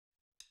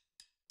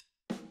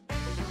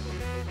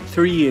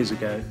3 years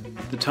ago,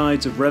 the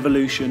tides of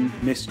revolution,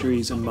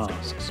 mysteries and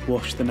masks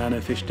washed the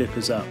Nanofish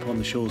Dippers up on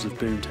the shores of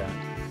Boomtown.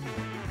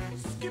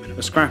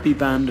 A scrappy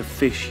band of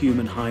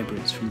fish-human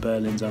hybrids from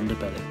Berlin's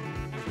underbelly.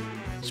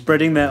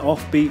 Spreading their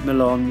offbeat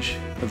mélange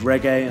of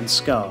reggae and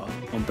ska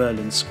on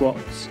Berlin's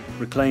squats,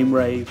 reclaim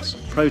raves,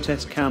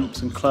 protest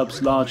camps and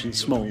clubs large and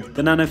small,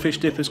 the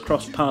Nanofish Dippers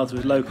crossed paths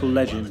with local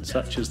legends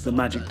such as the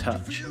Magic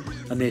Touch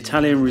and the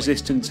Italian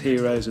resistance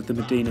heroes of the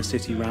Modena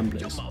City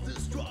Ramblers.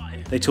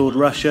 They toured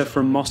Russia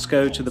from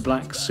Moscow to the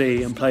Black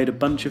Sea and played a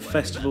bunch of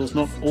festivals,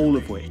 not all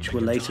of which were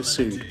later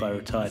sued by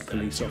retired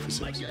police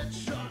officers.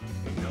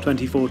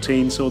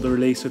 2014 saw the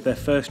release of their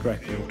first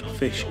record,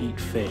 Fish Eat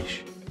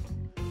Fish.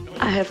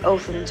 I have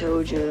often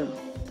told you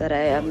that I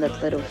am that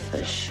little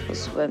fish who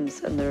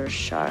swims under a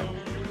shark,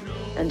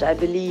 and I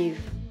believe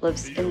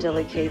lives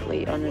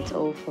indelicately on its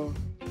offal.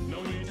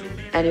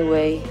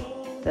 Anyway,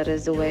 that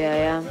is the way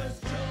I am.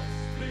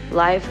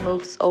 Life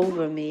moves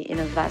over me in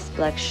a vast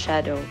black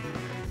shadow,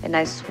 and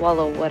I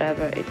swallow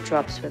whatever it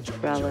drops with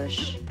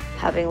relish,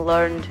 having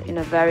learned in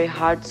a very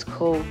hard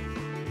school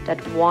that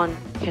one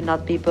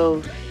cannot be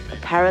both a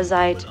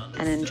parasite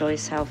and enjoy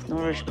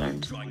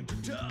self-nourishment,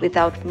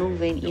 without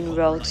moving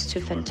inroads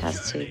too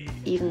fantastic,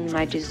 even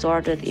my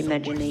disordered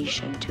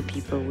imagination to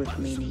people with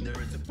meaning.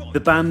 The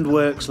band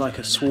works like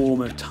a swarm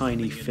of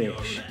tiny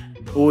fish,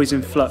 always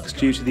in flux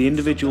due to the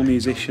individual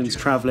musicians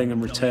travelling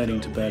and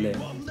returning to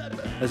Berlin.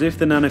 As if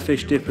the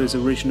Nanofish Dippers'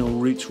 original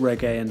roots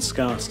reggae and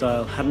ska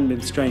style hadn't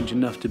been strange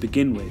enough to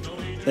begin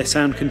with, their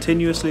sound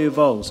continuously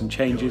evolves and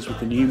changes with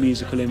the new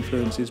musical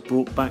influences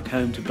brought back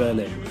home to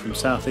Berlin from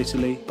South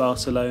Italy,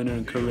 Barcelona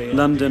and Korea,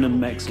 London and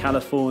Mexico,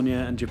 California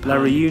and Japan, La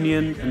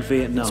Reunion and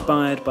Vietnam,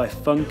 inspired by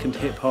funk and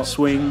hip-hop,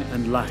 swing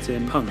and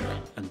Latin, punk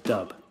and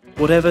dub.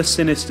 Whatever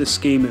sinister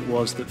scheme it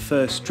was that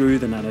first drew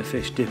the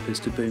Nanofish Dippers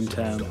to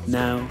Boomtown,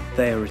 now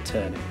they are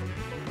returning.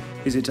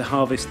 Is it to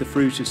harvest the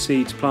fruit of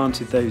seeds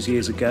planted those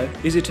years ago?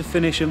 Is it to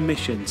finish a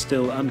mission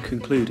still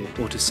unconcluded,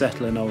 or to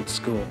settle an old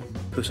score?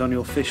 Put on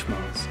your fish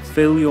mask,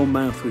 fill your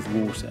mouth with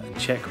water and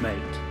checkmate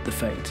the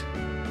fate.